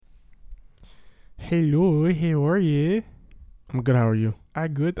Hello, how are you? I'm good. How are you? I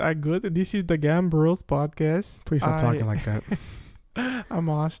good. This is the Gambros podcast. Please stop talking like that. I'm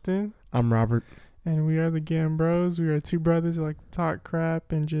Austin, I'm Robert. and we are the Gambros. We are two brothers who like to talk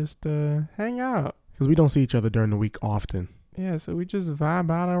crap and just hang out. Because we don't see each other during the week often. Yeah, so we just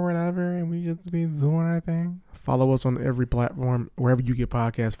vibe out or whatever, and we just be doing our thing. Follow us on every platform. Wherever you get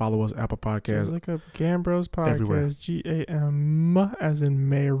podcasts, follow us. Apple Just Podcasts. look up Gambros podcast. Everywhere. GAM as in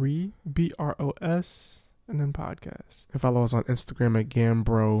Mary, BROS, and then podcast. And follow us on Instagram at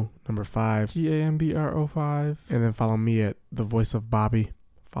Gambro5. GAMBRO5. And then follow me at The Voice of Bobby.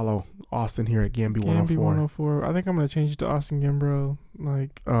 Follow Austin here at Gamby104. Gamby104. I think I'm gonna change it to Austin Gambro,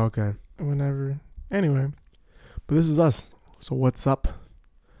 like Oh, okay. whenever. Anyway. But this is us. So what's up?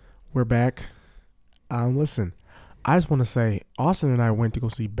 We're back. Listen, I just want to say, Austin and I went to go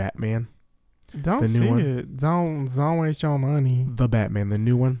see Batman. Don't The new see one? it. Don't waste your money. The Batman, the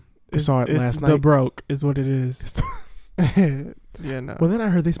new one. We saw it last The night. broke is what it is. Yeah, no. Well, then I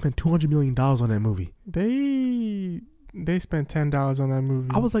heard they spent $200 million on that movie. They spent $10 on that movie.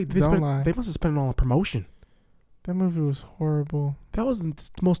 I was like, they must have spent it all on promotion. That movie was horrible. That was the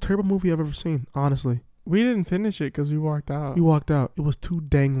most terrible movie I've ever seen, honestly. We didn't finish it because we walked out. You walked out. It was too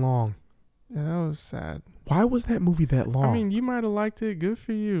dang long. Yeah, that was sad. Why was that movie that long? I mean, you might have liked it. Good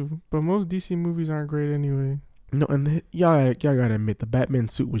for you. But most DC movies aren't great anyway. No, and y'all gotta admit, the Batman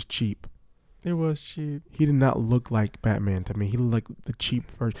suit was cheap. It was cheap. He did not look like Batman to me. He looked like the cheap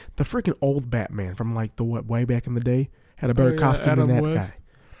version. The freaking old Batman from like way back in the day had a better costume than that guy.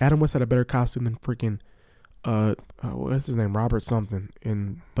 Adam West had a better costume than freaking what's his name? Robert something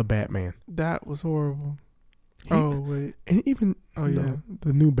in the Batman. That was horrible. Wait. And even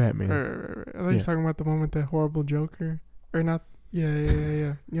the new Batman. Right. I thought you were talking about the one with that horrible Joker. Or not. Yeah.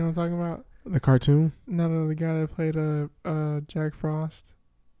 You know what I'm talking about? The cartoon? No, the guy that played Jack Frost.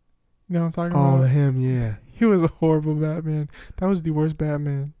 You know what I'm talking Oh, about? him, yeah. He was a horrible Batman. That was the worst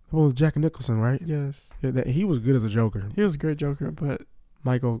Batman. Well, Jack Nicholson, right? Yes. Yeah, he was good as a Joker. He was a great Joker, but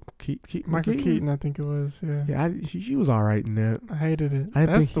Michael Keaton, I think it was. Yeah. Yeah, he was all right in that. I hated it. I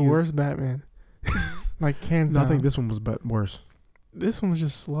That's think the worst Batman. Like, hands down. I think this one was worse. This one was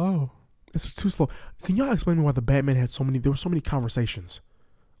just slow. This was too slow. Can y'all explain to me why the Batman had there were so many conversations?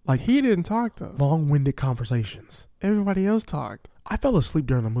 Like, he didn't talk, though. Long-winded conversations. Everybody else talked. I fell asleep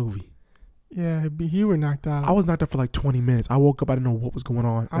during the movie. Yeah, you were knocked out. I was knocked out for like 20 minutes. I woke up, I didn't know what was going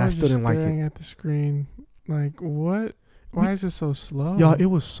on, and I still didn't like it. I was just staring at the screen, like, what? Why is it so slow? Y'all, it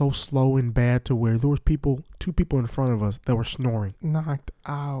was so slow and bad to where there was two people in front of us that were snoring. Knocked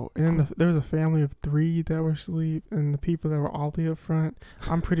out. And then there was a family of 3 that were asleep, and the people that were all the way up front,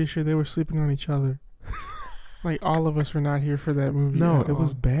 I'm pretty sure they were sleeping on each other. Like, all of us were not here for that movie. No, it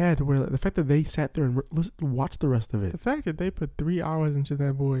was bad. Where the fact that they sat there and watched the rest of it. The fact that they put 3 hours into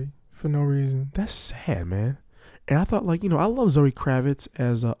that boy for no reason. That's sad, man. And I thought, like, I love Zoe Kravitz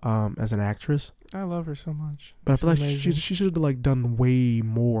as an actress. I love her so much. But I feel like she should have like done way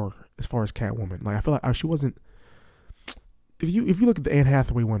more as far as Catwoman. Like, I feel like she wasn't. If you look at the Anne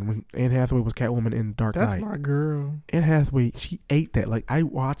Hathaway one, when Anne Hathaway was Catwoman in Dark Knight, that's my girl. Anne Hathaway, she ate that. Like, I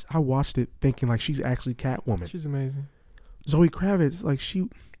watched it thinking like she's actually Catwoman. She's amazing. Zoe Kravitz, like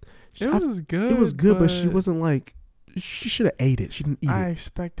it was good. It was good, but she wasn't like. She should have ate it. She didn't eat it. I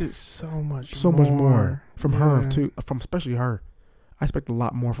expected so much more from her too. From especially her, I expect a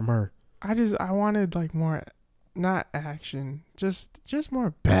lot more from her. I wanted like more, not action, just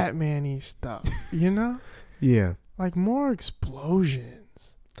more Batman-y stuff, you know? Yeah. Like more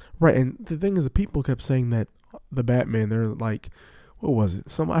explosions. Right, and the thing is, the people kept saying that the Batman, they're like, what was it?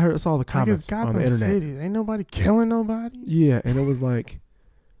 I saw the comments on the internet. City. Ain't nobody killing nobody. Yeah, and it was like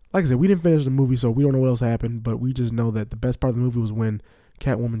I said, we didn't finish the movie, so we don't know what else happened, but we just know that the best part of the movie was when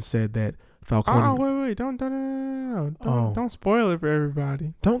Catwoman said that Falcone. Oh, wait, don't spoil it for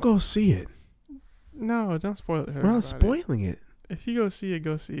everybody. Don't go see it. No, don't spoil it for We're everybody. not spoiling it. If you go see it,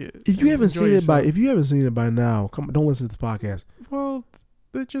 go see it. If you haven't seen it by now, don't listen to this podcast. Well,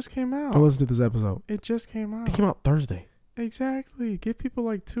 it just came out. Don't listen to this episode. It just came out. It came out Thursday. Exactly. Give people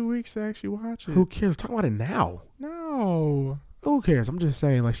like 2 weeks to actually watch it. Who cares? Talk about it now. No. Who cares? I'm just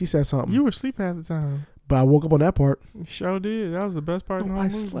saying, like, she said something. You were asleep half the time. But I woke up on that part. You sure did. That was the best part of the whole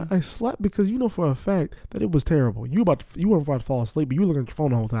movie. I slept because you know for a fact that it was terrible. You weren't about to fall asleep, but you were looking at your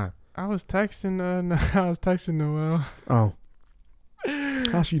phone the whole time. I was texting Noelle. Oh.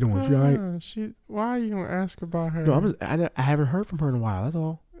 How's she doing? She all right? Why are you gonna ask about her? No, I haven't heard from her in a while. That's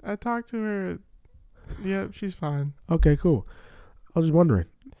all. I talked to her. Yep, she's fine. Okay, cool. I was just wondering.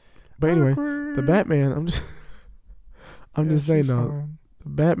 But anyway, the Batman. I'm just saying though. Fine. The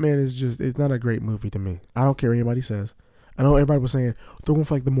Batman is it's not a great movie to me. I don't care what anybody says. I know everybody was saying they're going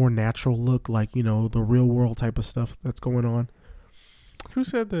for like the more natural look, like, you know, the real world type of stuff that's going on. Who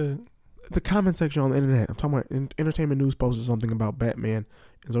said that? The comment section on the internet. I'm talking about Entertainment News posted something about Batman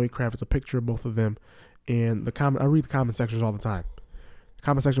and Zoe Kravitz, a picture of both of them. And I read the comment sections all the time. The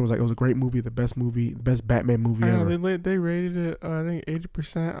comment section was like, it was a great movie, the best Batman movie ever. They rated it, I think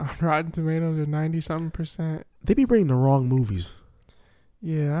 80% on Rotten Tomatoes or 90-something%. They be rating the wrong movies.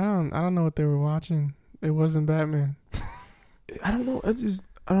 Yeah, I don't know what they were watching. It wasn't Batman. I don't know.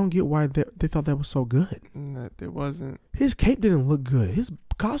 I don't get why they thought that was so good. It wasn't. His cape didn't look good. His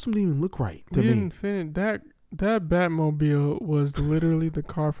costume didn't even look right to me. Didn't finish that Batmobile was literally the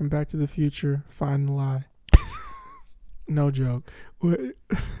car from Back to the Future. Find the lie. No joke.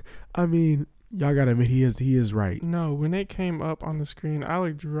 I mean, y'all gotta admit he is right. No, when it came up on the screen, I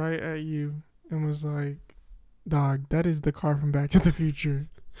looked right at you and was like, "Dog, that is the car from Back to the Future."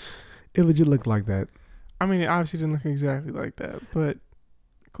 It legit looked like that. I mean, it obviously didn't look exactly like that, but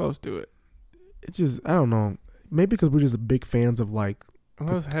close to it. It's just, I don't know. Maybe because we're just big fans of like. When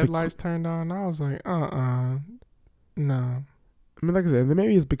those headlights turned on, I was like, no. I mean, like I said,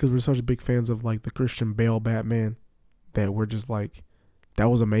 maybe it's because we're such big fans of like the Christian Bale Batman that we're just like, that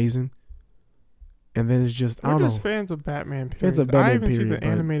was amazing. And then it's just, I don't know. We're just fans of Batman, period. Fans of Batman, I even see period, the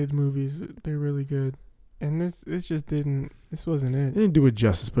animated movies. They're really good. And this wasn't it. They didn't do it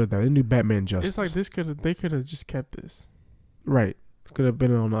justice, put it that. They didn't do Batman justice. It's like they could have just kept this. Right. Could have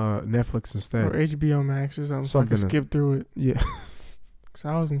been on Netflix instead. Or HBO Max or something. So I could skip through it. Yeah. Because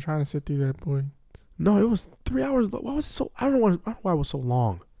I wasn't trying to sit through that, boy. No, it was 3 hours. Why was it so? I don't know why it was so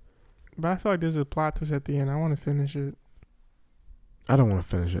long. But I feel like there's a plot twist at the end. I want to finish it. I don't want to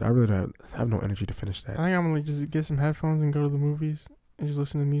finish it. I really don't have no energy to finish that. I think I'm going to just get some headphones and go to the movies and just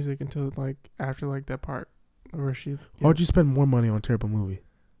listen to music until after that part where she. Why would you spend more money on a terrible movie?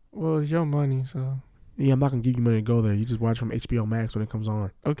 Well, it's your money, so. Yeah, I'm not going to give you money to go there. You just watch from HBO Max when it comes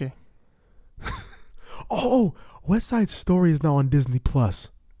on. Okay. Oh, West Side Story is now on Disney Plus.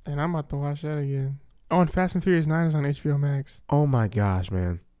 And I'm about to watch that again. Oh, and Fast and Furious 9 is on HBO Max. Oh my gosh,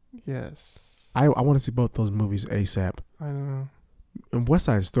 man. Yes. I want to see both those movies ASAP. I know. And West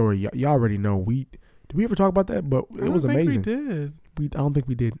Side Story, y'all already know. Did we ever talk about that? But it was amazing. We did. I don't think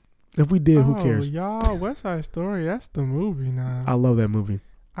we did. If we did, who cares? Y'all, West Side Story, that's the movie now. I love that movie.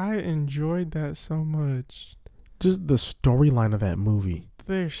 I enjoyed that so much. Just the storyline of that movie.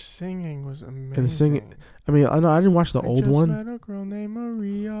 Their singing was amazing. And singing, I mean, I know I didn't watch the old one. I just met a girl named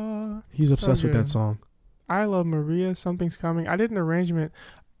Maria. He's obsessed with that song. I love Maria. Something's Coming. I did an arrangement.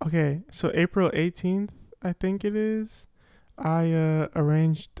 Okay, so April 18th, I think it is. I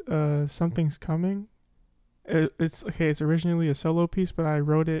arranged Something's Coming. It's okay. It's originally a solo piece, but I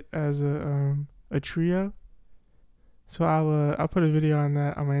wrote it as a trio. So I'll put a video on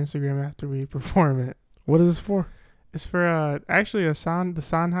that on my Instagram after we perform it. What is this for? It's for actually the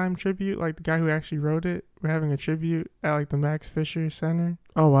Sondheim tribute. Like the guy who actually wrote it. We're having a tribute at like the Max Fisher Center.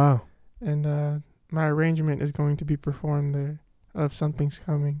 Oh wow! And my arrangement is going to be performed there of Something's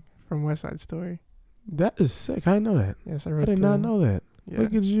Coming from West Side Story. That is sick. I didn't know that. Yes, I did not know that. Yeah.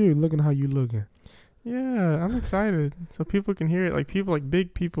 Look at you, looking how you looking. Yeah, I'm excited. So people can hear it. Like people, like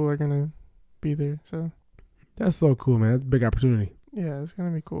big people, are gonna be there. So that's so cool, man. That's a big opportunity. Yeah, it's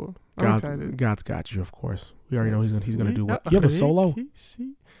gonna be cool. I'm excited. God's got you, of course. We already know he's gonna do what. You have a solo?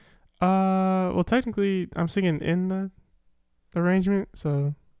 Well, technically, I'm singing in the arrangement.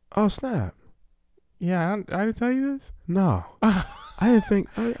 So. Oh snap! Yeah, I didn't tell you this. No, I didn't think.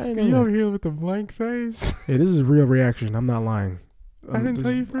 I didn't know you that. Over here with the blank face. Hey, this is real reaction. I'm not lying. I didn't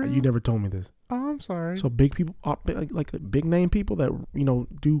tell you for real? You never told me this. Oh, I'm sorry. So big people, like big name people that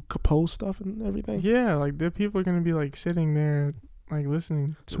do compose stuff and everything. Yeah, like the people are gonna be like sitting there, like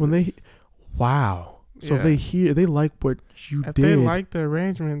listening. So when they, wow. So if they like what you if did. If they like the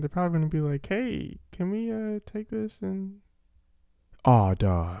arrangement, they're probably gonna be like, "Hey, can we take this and?" Oh,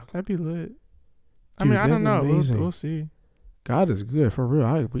 dog. That'd be lit. Dude, I mean, I don't know. We'll see. God is good for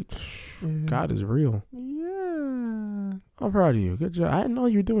real. God is real. Yeah. I'm proud of you. Good job. I didn't know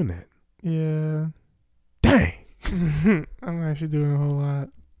you were doing that. Yeah. Dang. I'm actually doing a whole lot.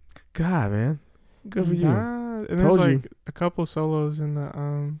 God, man. Good for you. And there's like a couple solos in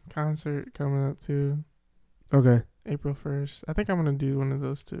the concert coming up too. Okay. April 1st. I think I'm going to do one of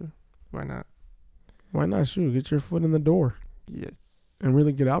those too. Why not? Why not? Shoot. Get your foot in the door. Yes. And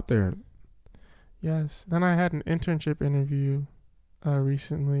really get out there. Yes. Then I had an internship interview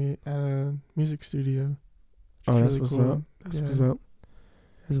recently at a music studio. Oh, that's really what's cool. Up. That's what's up.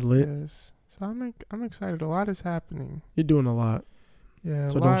 It's lit. Yes. So I'm excited. A lot is happening. You're doing a lot. Yeah.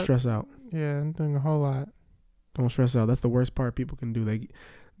 So don't stress out. Yeah, I'm doing a whole lot. Don't stress out. That's the worst part people can do.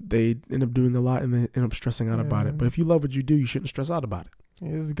 they end up doing a lot and they end up stressing out about it. But if you love what you do, you shouldn't stress out about it.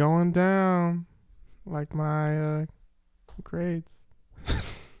 It's going down like my grades.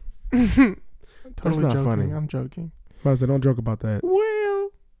 Totally That's not joking. funny. I'm joking. I said, don't joke about that. Well.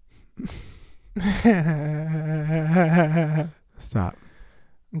 Stop.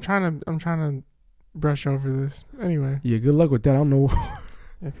 I'm trying to brush over this. Anyway. Yeah, good luck with that. I don't know.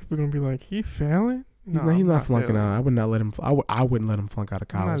 Yeah, people are gonna be like, he failing? He's not flunking out. I would not let him. I wouldn't let him flunk out of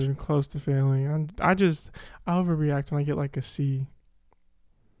college. I'm not even close to failing. I overreact when I get like a C.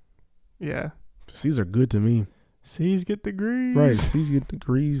 Yeah. C's are good to me. C's get degrees. Right. C's get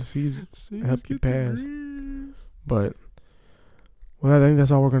degrees. C's help you pass. Degrees. But, well, I think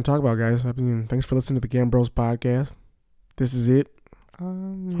that's all we're going to talk about, guys. I mean, thanks for listening to the Gambros podcast. This is it.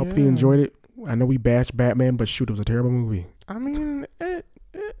 Hopefully you enjoyed it. I know we bashed Batman, but shoot, it was a terrible movie. I mean, it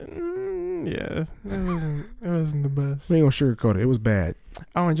wasn't the best. We ain't gonna sugarcoat it. It was bad.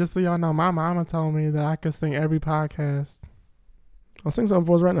 Oh, and just so y'all know, my mama told me that I could sing every podcast. I'll sing something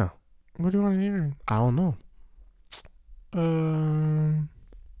for us right now. What do you want to hear? I don't know. I don't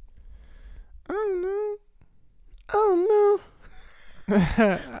know. I don't know.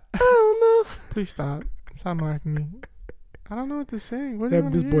 I don't know. Please stop. Stop mocking me. I don't know what to sing. What do you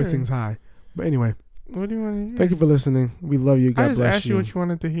want to hear? This boy sings high. But anyway. What do you want to hear? Thank you for listening. We love you. God bless you. I just asked you what you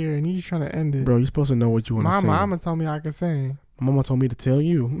wanted to hear, and you just trying to end it. Bro, you're supposed to know what you want to sing. My mama told me I could sing. My mama told me to tell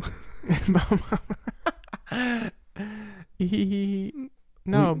you.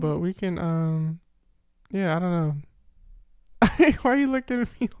 No, but we can, yeah, I don't know. Why are you looking at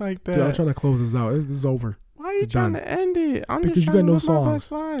me like that? Dude, I'm trying to close this out. This is over. Why are you trying to end it? I'm because just you trying got no to live my songs.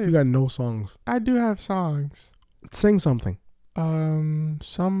 best life. You got no songs. I do have songs. Sing something.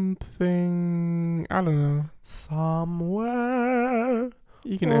 Something, I don't know. Somewhere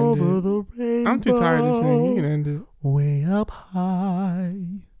you can end it. The rainbow, I'm too tired to sing. You can end it. Way up high.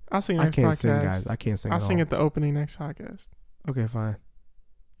 I'll sing next podcast. I can't sing, guys. I can't sing. I'll sing at the opening next podcast. Okay, fine.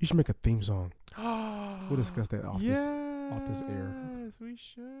 You should make a theme song. We'll discuss that off this air. Yes, we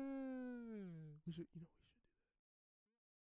should.